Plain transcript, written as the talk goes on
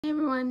Hey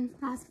everyone,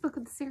 last book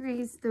of the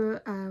series,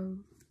 the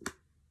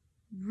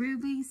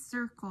Ruby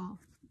Circle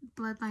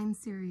Bloodline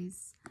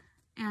series,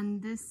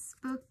 and this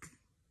book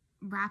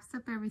wraps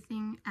up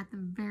everything at the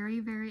very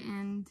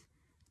end,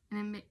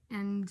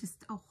 and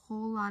just a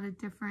whole lot of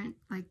different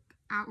like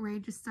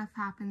outrageous stuff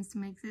happens to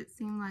make it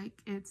seem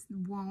like it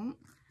won't,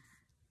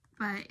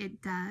 but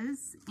it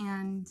does.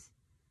 And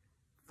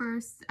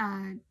first,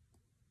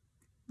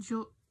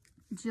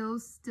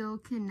 Jill's still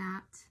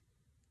kidnapped.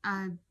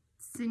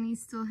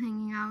 Sydney's still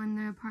hanging out in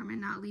the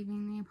apartment, not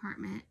leaving the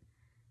apartment,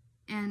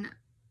 and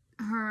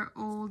her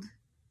old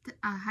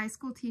high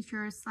school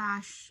teacher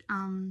slash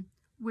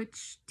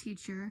witch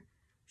teacher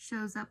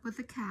shows up with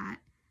a cat,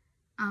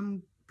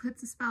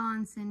 puts a spell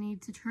on Sydney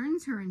to turn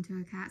her into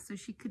a cat so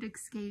she could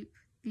escape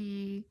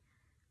the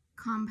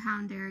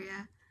compound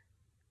area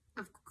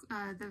of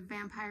the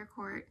vampire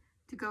court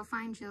to go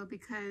find Jill,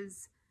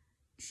 because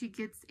she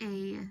gets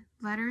a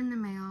letter in the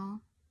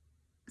mail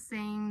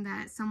saying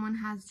that someone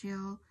has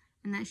Jill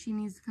and that she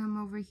needs to come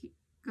over,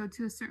 go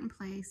to a certain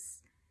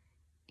place,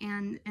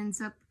 and ends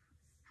up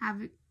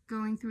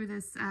going through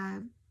this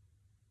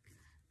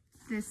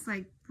this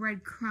like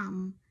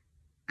breadcrumb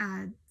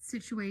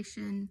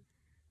situation,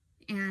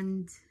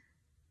 and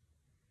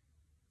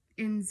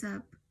ends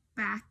up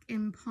back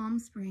in Palm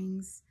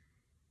Springs,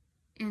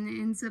 and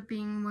ends up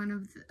being one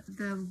of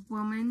the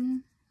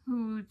woman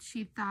who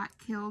she thought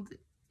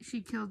she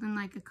killed in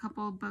like a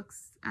couple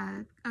books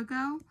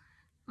ago,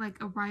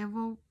 like a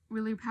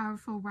really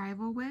powerful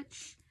rival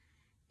witch,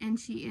 and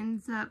she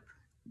ends up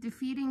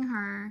defeating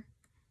her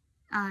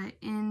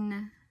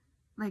in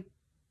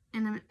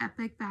an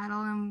epic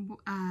battle in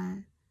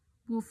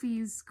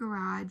Wolfie's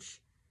garage.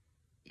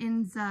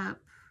 Ends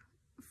up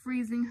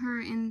freezing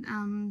her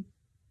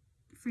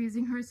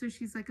so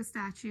she's like a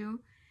statue,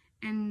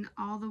 and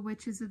all the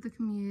witches of the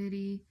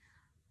community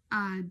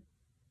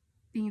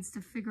needs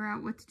to figure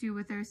out what to do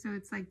with her, so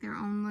it's like their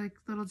own like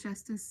little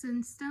justice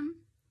system.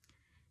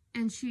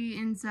 And she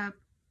ends up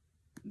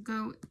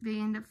they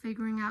end up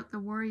figuring out the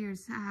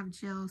warriors have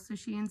Jill, so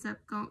she ends up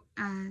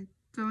going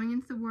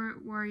into the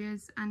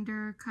warriors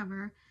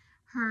undercover,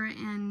 her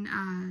and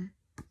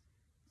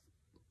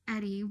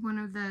Eddie, one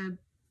of the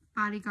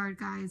bodyguard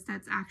guys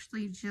that's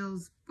actually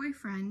Jill's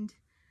boyfriend,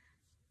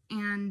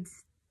 and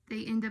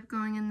they end up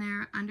going in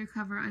there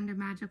undercover under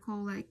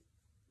magical like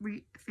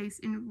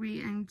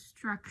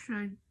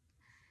re-structured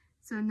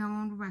so no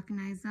one will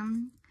recognize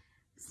them.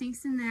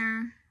 Sneaks in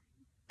there,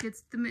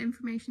 gets the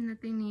information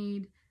that they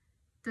need,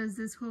 does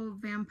this whole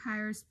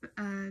vampire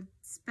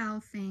spell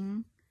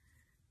thing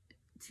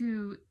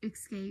to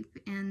escape,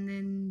 and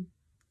then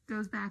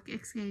goes back,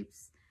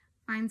 escapes,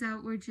 finds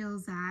out where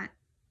Jill's at,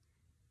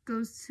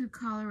 goes to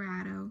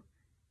Colorado,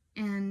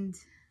 and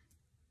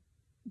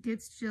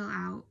gets Jill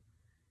out,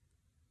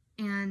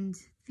 and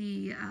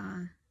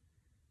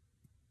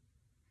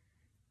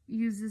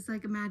uses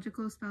like a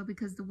magical spell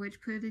because the witch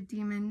put a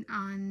demon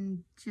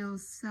on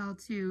Jill's cell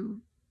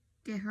to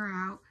get her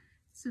out.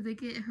 So they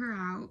get her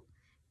out,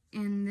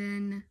 and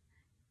then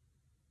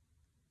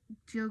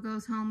Jill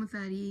goes home with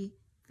Eddie,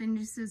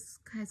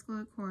 finishes high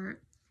school at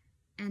court,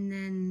 and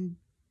then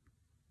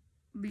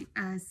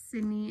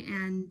Sydney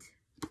and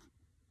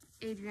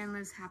Adrian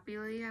lives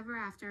happily ever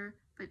after.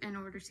 But in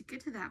order to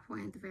get to that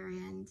point at the very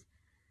end,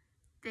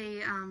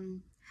 they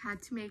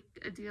had to make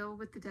a deal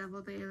with the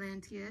devil, the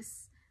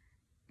Atlanteus,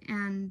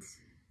 and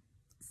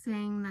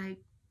saying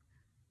like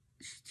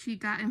she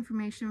got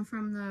information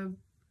from the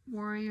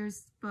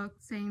Warriors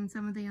book saying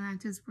some of the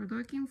Atlanteans were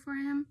looking for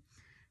him,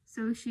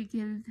 so she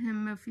gave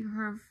him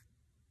her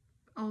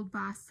old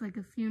boss like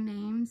a few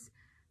names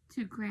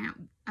to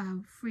grant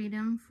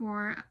freedom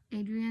for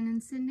Adrian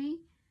and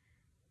Sydney.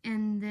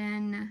 And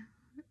then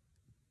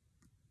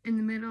in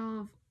the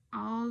middle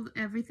of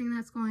everything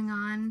that's going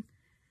on,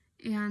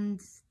 and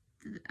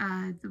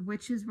the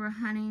witches were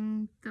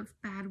hunting the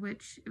bad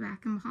witch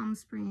back in Palm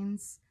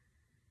Springs,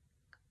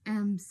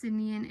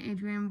 Sydney and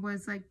Adrian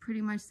was like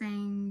pretty much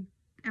saying,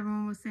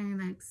 everyone was saying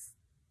like,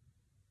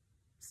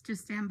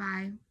 just stand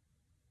by,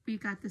 we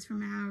got this from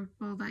now,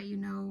 we'll let you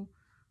know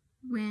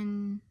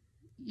when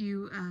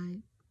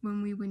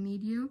we would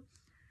need you.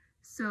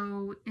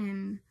 So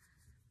in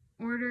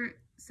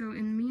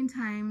the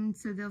meantime,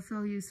 so they'll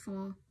feel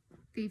useful,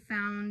 they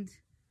found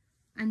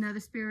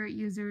another spirit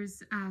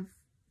user's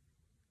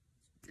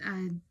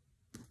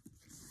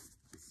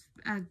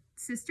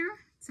sister,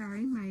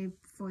 sorry, my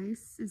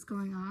voice is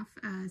going off,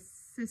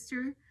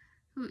 sister,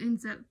 who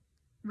ends up,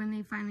 when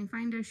they finally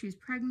find her, she's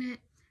pregnant,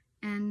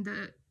 and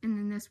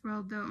in this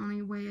world, the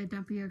only way a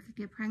Dumpier could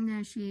get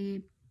pregnant is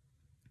she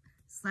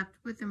slept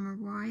with a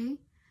Maroi,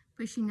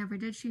 but she never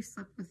did. She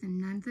slept with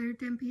another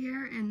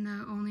Dumpier, and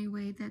the only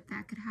way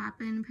that could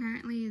happen,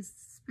 apparently, is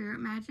spirit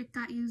magic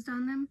got used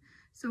on them.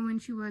 So when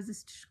she was a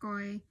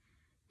Shkoi,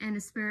 and a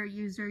spirit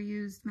user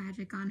used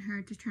magic on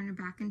her to turn her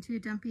back into a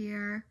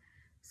Dumpier,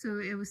 so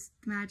the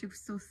magic was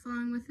still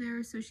flowing with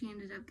her, so she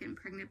ended up getting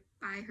pregnant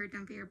by her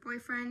Dumpier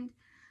boyfriend.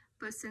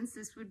 But since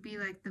this would be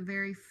like the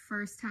very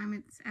first time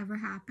it's ever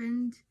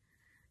happened,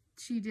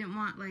 she didn't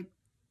want like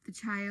the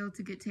child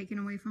to get taken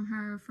away from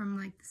her, from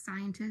like the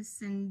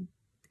scientists and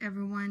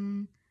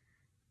everyone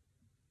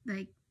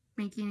like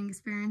making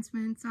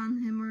experiments on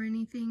him or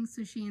anything.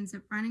 So she ends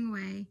up running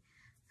away,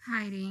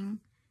 hiding,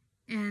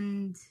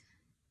 and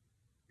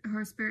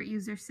her spirit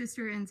user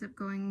sister ends up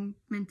going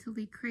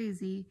mentally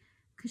crazy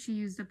because she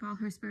used up all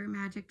her spirit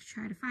magic to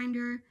try to find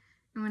her.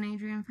 And when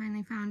Adrian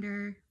finally found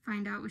her,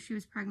 find out she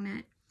was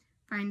pregnant,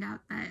 find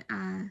out that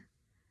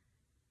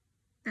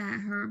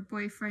that her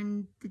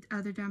boyfriend, the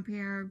other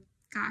Dampierre,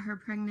 got her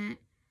pregnant,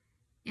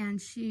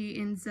 and she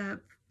ends up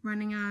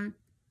running out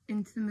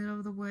into the middle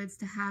of the woods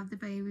to have the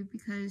baby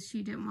because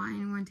she didn't want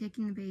anyone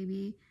taking the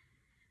baby.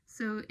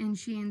 So, and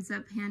she ends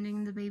up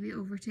handing the baby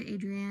over to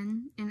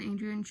Adrian, and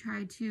Adrian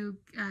tried to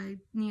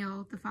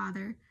Neil, the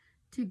father,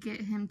 to get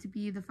him to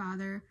be the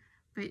father,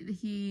 but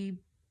he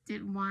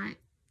didn't want,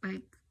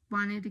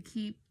 wanted to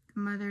keep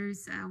the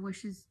mother's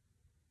wishes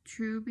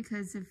true,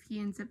 because if he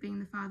ends up being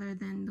the father,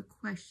 then the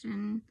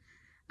question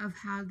of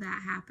how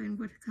that happened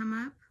would come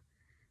up.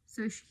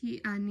 So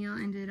Neil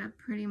ended up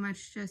pretty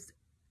much just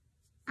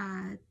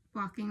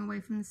walking away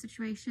from the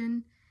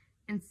situation,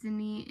 and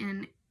Sydney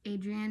and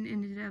Adrian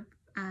ended up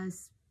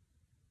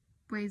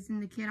raising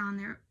the kid on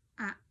their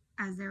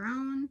as their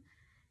own,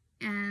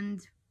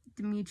 and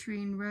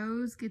Dimitri and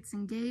Rose gets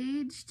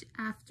engaged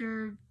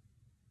after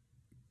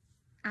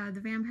the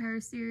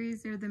vampire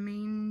series. They're the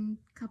main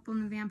couple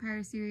in the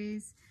vampire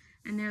series,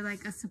 and they're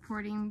like a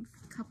supporting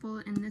couple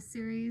in this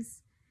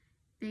series.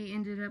 They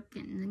ended up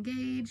getting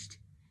engaged,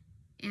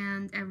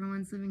 and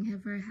everyone's living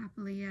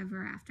happily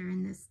ever after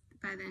in this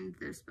by the end of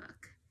this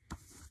book.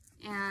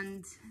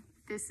 And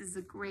this is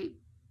a great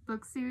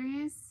book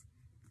series.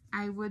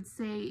 I would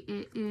say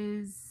it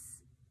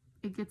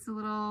gets a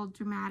little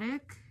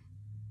dramatic.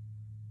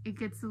 It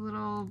gets a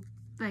little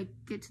like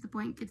get to the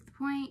point.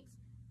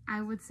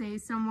 I would say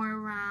somewhere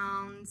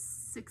around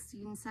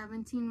 16,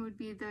 17 would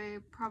be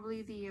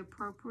probably the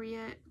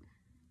appropriate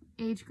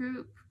age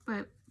group,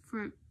 but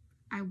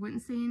I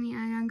wouldn't say any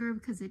younger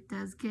because it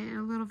does get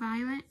a little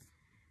violent.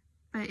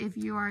 But if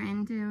you are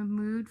into a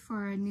mood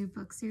for a new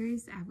book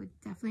series, I would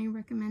definitely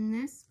recommend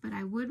this. But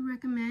I would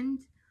recommend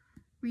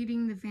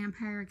reading The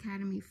Vampire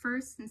Academy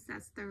first, since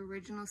that's the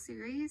original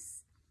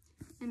series.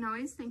 And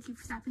always, thank you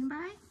for stopping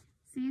by.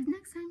 See you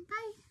next time.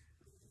 Bye!